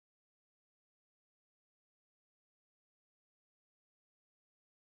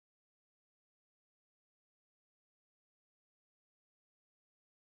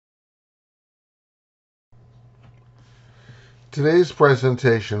Today's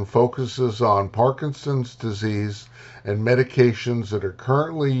presentation focuses on Parkinson's disease and medications that are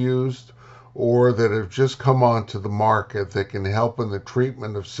currently used or that have just come onto the market that can help in the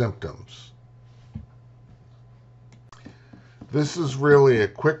treatment of symptoms. This is really a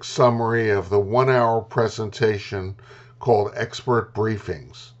quick summary of the 1-hour presentation called Expert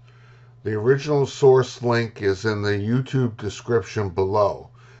Briefings. The original source link is in the YouTube description below.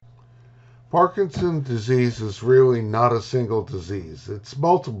 Parkinson's disease is really not a single disease. It's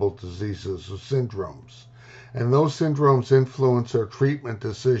multiple diseases or syndromes, and those syndromes influence our treatment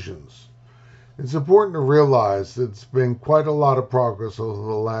decisions. It's important to realize that it's been quite a lot of progress over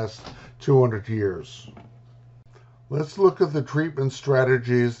the last 200 years. Let's look at the treatment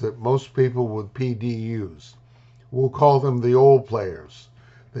strategies that most people with PD use. We'll call them the old players.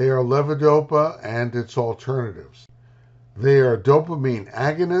 They are levodopa and its alternatives. They are dopamine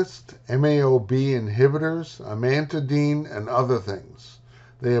agonists, MAO-B inhibitors, amantadine, and other things.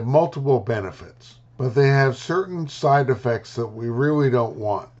 They have multiple benefits, but they have certain side effects that we really don't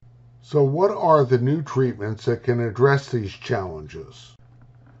want. So what are the new treatments that can address these challenges?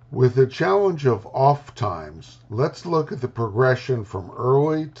 With the challenge of off times, let's look at the progression from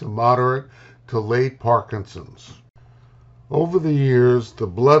early to moderate to late Parkinson's. Over the years, the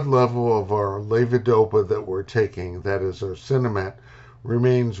blood level of our levodopa that we're taking, that is our Sinemet,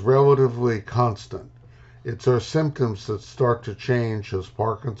 remains relatively constant. It's our symptoms that start to change as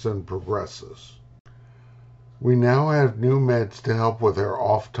Parkinson progresses. We now have new meds to help with our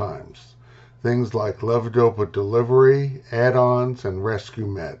off times, things like levodopa delivery, add-ons, and rescue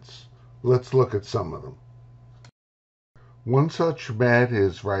meds. Let's look at some of them. One such med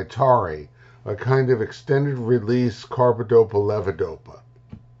is Rytary, a kind of extended-release carbidopa-levodopa.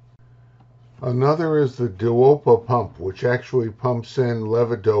 Another is the duopa pump, which actually pumps in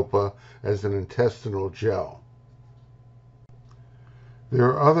levodopa as an intestinal gel. There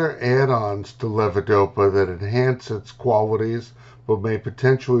are other add-ons to levodopa that enhance its qualities but may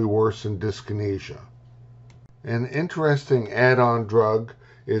potentially worsen dyskinesia. An interesting add-on drug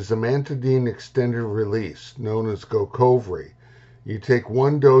is amantadine extended release, known as Gocovri. You take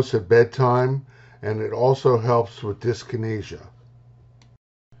 1 dose at bedtime, and it also helps with dyskinesia.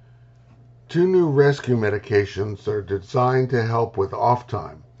 2 new rescue medications are designed to help with off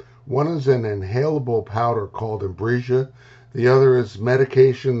time. One is an inhalable powder called Ambrosia. The other is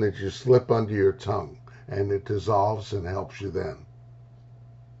medication that you slip under your tongue, and it dissolves and helps you then.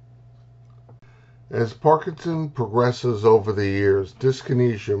 As Parkinson progresses over the years,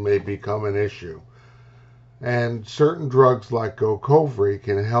 dyskinesia may become an issue, and certain drugs like Gocovri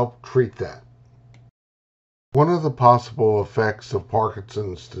can help treat that. One of the possible effects of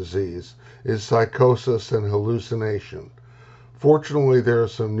Parkinson's disease is psychosis and hallucination. Fortunately, there are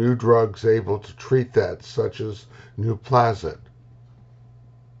some new drugs able to treat that, such as Nuplazid.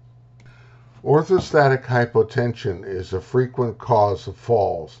 Orthostatic hypotension is a frequent cause of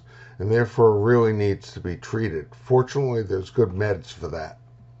falls, and therefore really needs to be treated. Fortunately, there's good meds for that.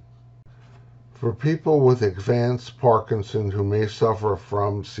 For people with advanced Parkinson who may suffer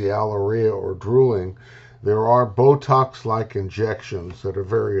from sialorrhea or drooling, there are Botox-like injections that are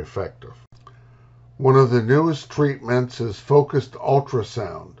very effective. One of the newest treatments is focused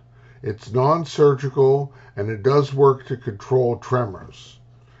ultrasound. It's non-surgical and it does work to control tremors.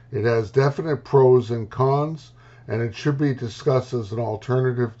 It has definite pros and cons, and it should be discussed as an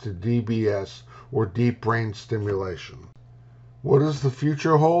alternative to DBS or deep brain stimulation. What does the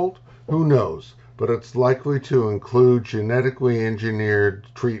future hold? Who knows, but it's likely to include genetically engineered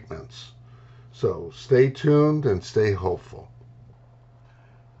treatments. So stay tuned and stay hopeful.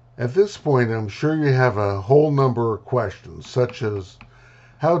 At this point, I'm sure you have a whole number of questions, such as,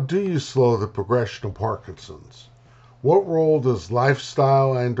 how do you slow the progression of Parkinson's? What role does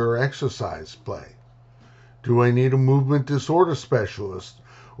lifestyle and/or exercise play? Do I need a movement disorder specialist,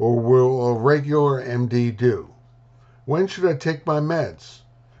 or will a regular MD do? When should I take my meds?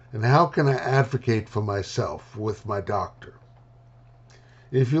 And how can I advocate for myself with my doctor?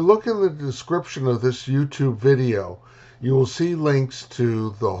 If you look in the description of this YouTube video, you will see links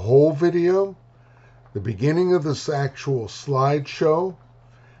to the whole video, the beginning of this actual slideshow,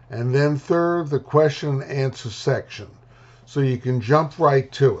 and then third, the question and answer section, so you can jump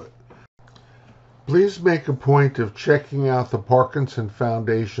right to it. Please make a point of checking out the Parkinson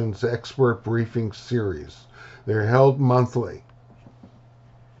Foundation's Expert Briefing series. They're held monthly.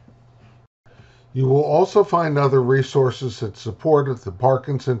 You will also find other resources that support at the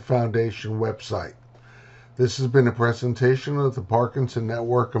Parkinson Foundation website. This has been a presentation of the Parkinson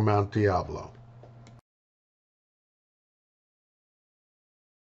Network of Mount Diablo.